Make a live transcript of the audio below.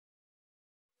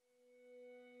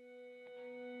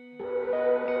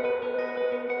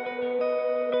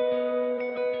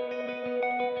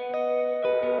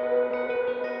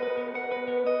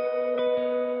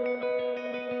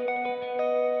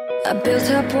I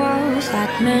built up walls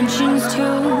like mansions to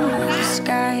the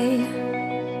sky,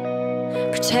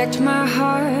 protect my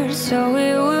heart so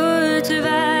it would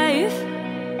survive.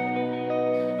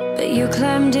 But you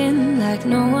climbed in like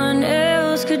no one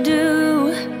else could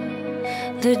do.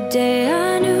 The day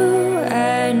I knew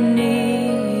I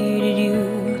needed you,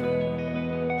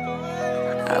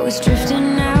 I was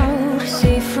drifting out,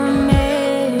 safe from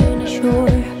any shore.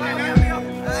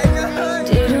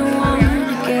 Didn't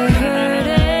wanna get hurt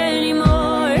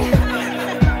anymore,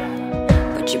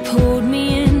 but you pulled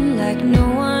me in like no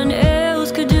one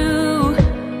else could do.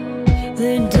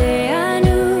 The day I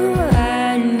knew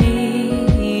I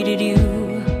needed you.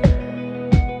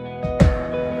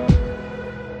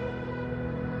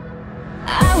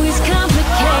 I was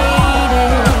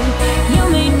complicated, you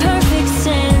made perfect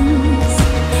sense.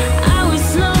 I was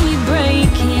slowly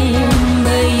breaking,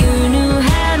 but you knew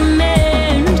how to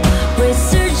mend. We're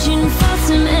searching for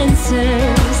some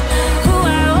answers, who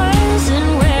I was and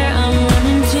where I'm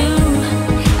running to.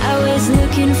 I was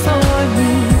looking for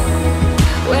me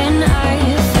when I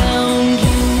found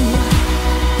you.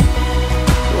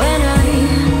 When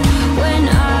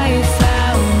I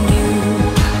found you.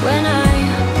 When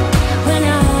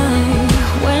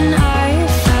I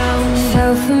found.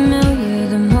 Felt familiar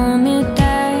the moment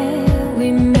that we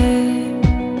met.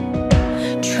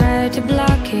 Tried to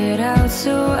block it out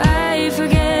so I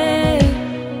forget.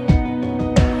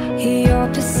 Your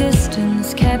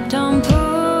persistence kept on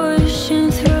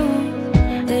pushing through.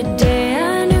 The day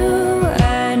I knew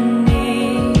I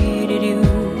needed you.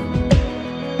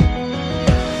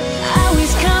 I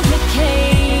was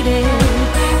complicated,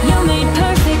 you made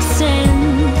perfect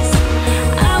sense.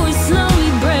 I was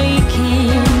slowly breaking,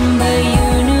 but you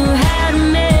knew how to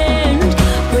mend.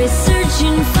 We're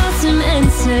searching for some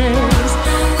answers,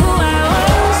 who I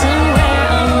was and where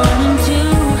I'm running to.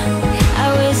 I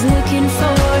was looking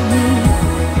for me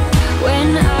when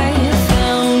I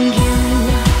found you.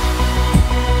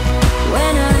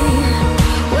 When I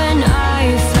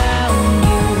found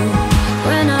you.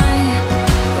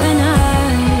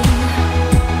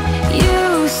 You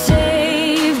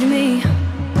saved me,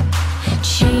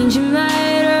 changing my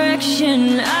direction.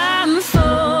 I'm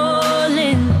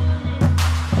falling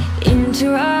into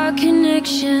our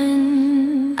connection.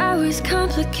 I was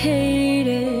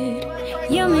complicated,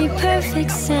 you made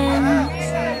perfect sense.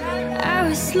 I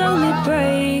was slowly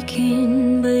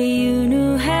breaking, but you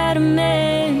knew how to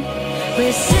mend.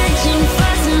 We're searching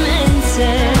for some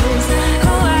answers.